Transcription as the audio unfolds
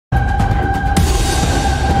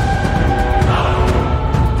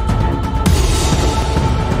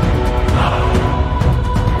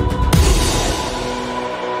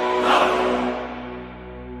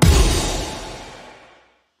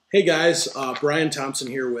Hey guys, Brian Thompson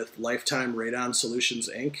here with Lifetime Radon Solutions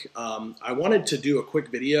Inc. I wanted to do a quick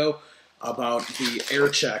video about the Air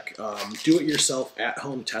Chek do-it-yourself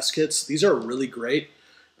at-home test kits. These are really great.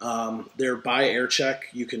 They're by Air Chek.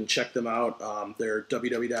 You can check them out. They're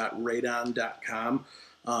www.radon.com.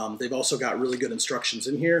 They've also got really good instructions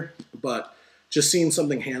in here, but just seeing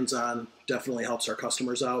something hands-on definitely helps our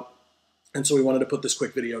customers out. And so we wanted to put this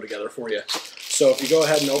quick video together for you. So if you go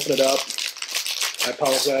ahead and open it up, I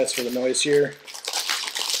apologize for the noise here,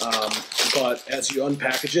 but as you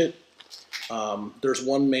unpackage it, there's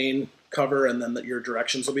one main cover and then your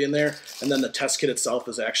directions will be in there, and then the test kit itself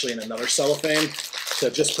is actually in another cellophane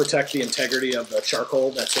to just protect the integrity of the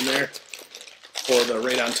charcoal that's in there for the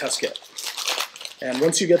radon test kit. And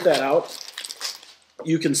once you get that out,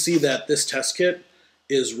 you can see that this test kit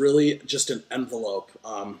is really just an envelope.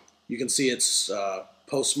 You can see it's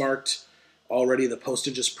postmarked. Already the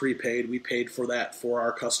postage is prepaid. We paid for that for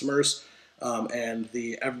our customers, and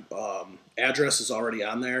the address is already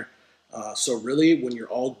on there. So really, when you're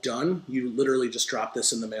all done, you literally just drop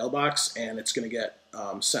this in the mailbox and it's going to get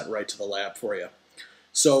sent right to the lab for you.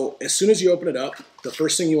 So as soon as you open it up, the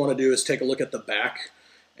first thing you want to do is take a look at the back,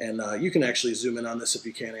 and you can actually zoom in on this if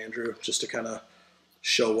you can, Andrew, just to kind of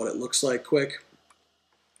show what it looks like quick.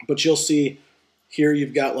 But you'll see here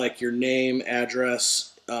you've got like your name, address,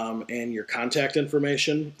 and your contact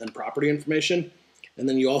information and property information. And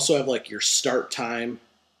then you also have like your start time,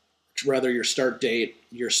 rather your start date,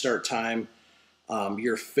 your start time,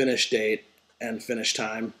 your finish date and finish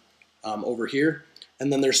time over here. And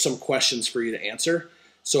then there's some questions for you to answer.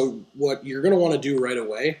 So what you're going to want to do right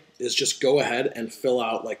away is just go ahead and fill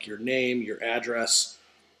out like your name, your address,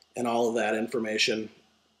 and all of that information.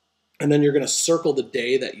 And then you're going to circle the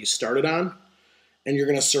day that you started on, and you're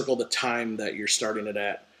going to circle the time that you're starting it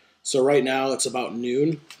at. So right now it's about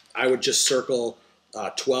noon. I would just circle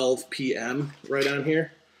 12 p.m. right on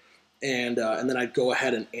here, and then I'd go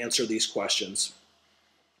ahead and answer these questions.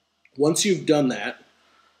 Once you've done that,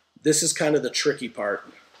 this is kind of the tricky part.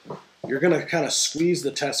 You're going to kind of squeeze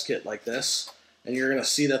the test kit like this, and you're going to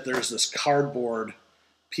see that there's this cardboard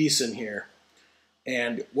piece in here.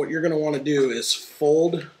 And what you're going to want to do is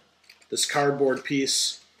fold this cardboard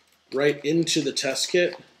piece right into the test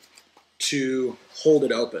kit to hold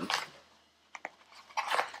it open.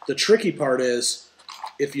 The tricky part is,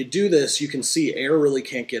 if you do this, you can see air really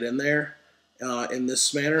can't get in there in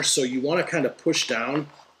this manner, so you want to kind of push down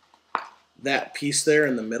that piece there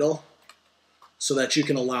in the middle so that you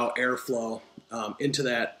can allow airflow into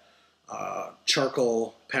that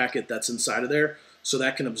charcoal packet that's inside of there, so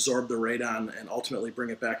that can absorb the radon and ultimately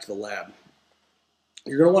bring it back to the lab.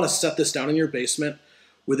 You're going to want to set this down in your basement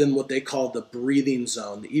within what they call the breathing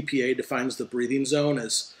zone. The EPA defines the breathing zone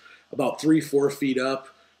as about 3-4 feet up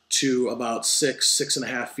to about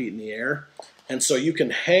 6-6.5 feet in the air. And so you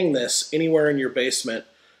can hang this anywhere in your basement.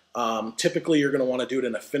 Typically you're going to want to do it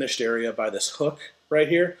in a finished area by this hook right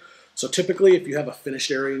here. So typically if you have a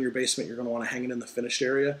finished area in your basement, you're going to want to hang it in the finished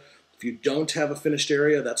area. If you don't have a finished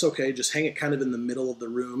area, that's okay. Just hang it kind of in the middle of the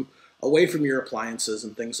room, away from your appliances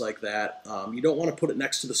and things like that. You don't want to put it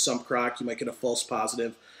next to the sump crock. You might get a false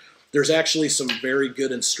positive. There's actually some very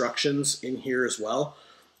good instructions in here as well.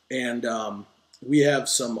 And we have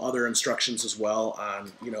some other instructions as well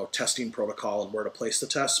on, testing protocol and where to place the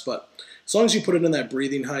test. But as long as you put it in that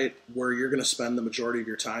breathing height where you're going to spend the majority of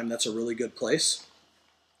your time, that's a really good place.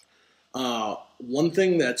 One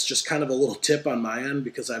thing that's just kind of a little tip on my end,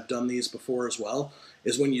 because I've done these before as well,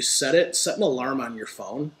 is when you set an alarm on your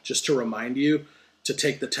phone just to remind you to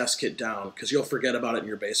take the test kit down, because you'll forget about it in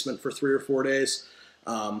your basement for 3 or 4 days.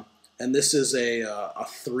 And this is a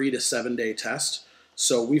 3 to 7 day test.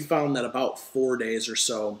 So we found that about 4 days or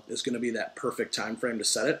so is going to be that perfect time frame to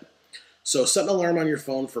set it. So set an alarm on your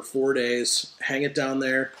phone for 4 days, hang it down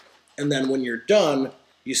there, and then when you're done,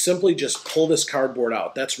 you simply just pull this cardboard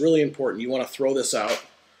out. That's really important. You want to throw this out.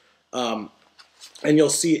 And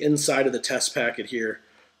you'll see inside of the test packet here,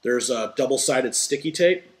 there's a double-sided sticky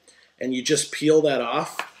tape, and you just peel that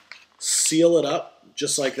off, seal it up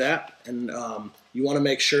just like that, and you want to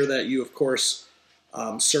make sure that you, of course,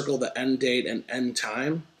 circle the end date and end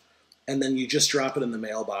time, and then you just drop it in the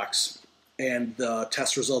mailbox, and the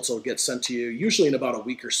test results will get sent to you usually in about a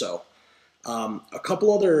week or so. A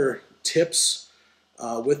couple other tips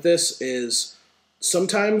with this is,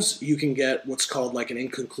 sometimes you can get what's called like an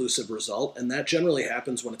inconclusive result, and that generally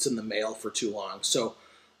happens when it's in the mail for too long. So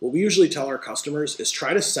what we usually tell our customers is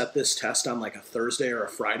try to set this test on like a Thursday or a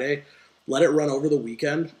Friday, let it run over the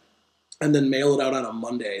weekend, and then mail it out on a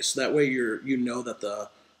Monday. So that way you know that the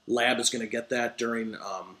lab is going to get that during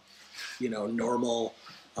normal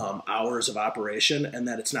hours of operation, and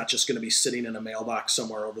that it's not just going to be sitting in a mailbox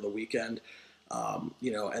somewhere over the weekend,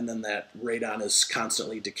 and then that radon is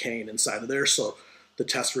constantly decaying inside of there, so the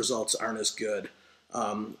test results aren't as good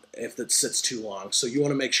if it sits too long. So you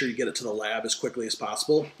want to make sure you get it to the lab as quickly as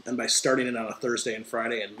possible, and by starting it on a Thursday and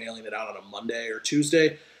Friday and mailing it out on a Monday or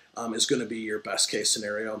Tuesday is going to be your best case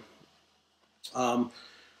scenario.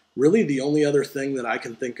 Really, the only other thing that I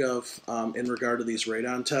can think of in regard to these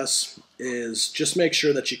radon tests is just make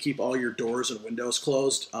sure that you keep all your doors and windows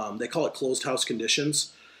closed. They call it closed house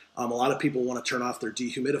conditions. A lot of people want to turn off their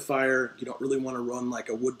dehumidifier. You don't really want to run like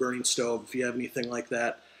a wood burning stove if you have anything like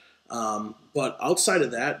that. But outside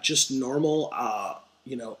of that, just normal,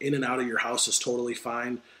 in and out of your house is totally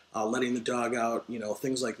fine. Letting the dog out,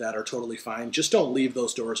 things like that are totally fine. Just don't leave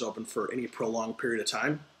those doors open for any prolonged period of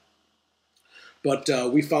time. But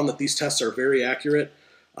we found that these tests are very accurate.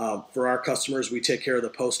 For our customers, we take care of the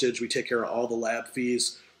postage, we take care of all the lab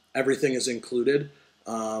fees, everything is included.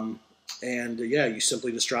 You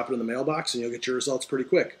simply just drop it in the mailbox and you'll get your results pretty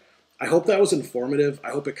quick. I hope that was informative. I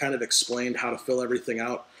hope it kind of explained how to fill everything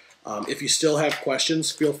out. If you still have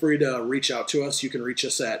questions, feel free to reach out to us. You can reach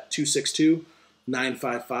us at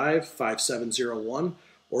 262-955-5701,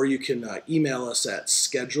 or you can email us at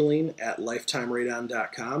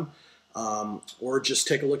scheduling@lifetimeradon.com, or just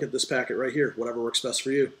take a look at this packet right here, whatever works best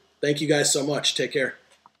for you. Thank you guys so much. Take care.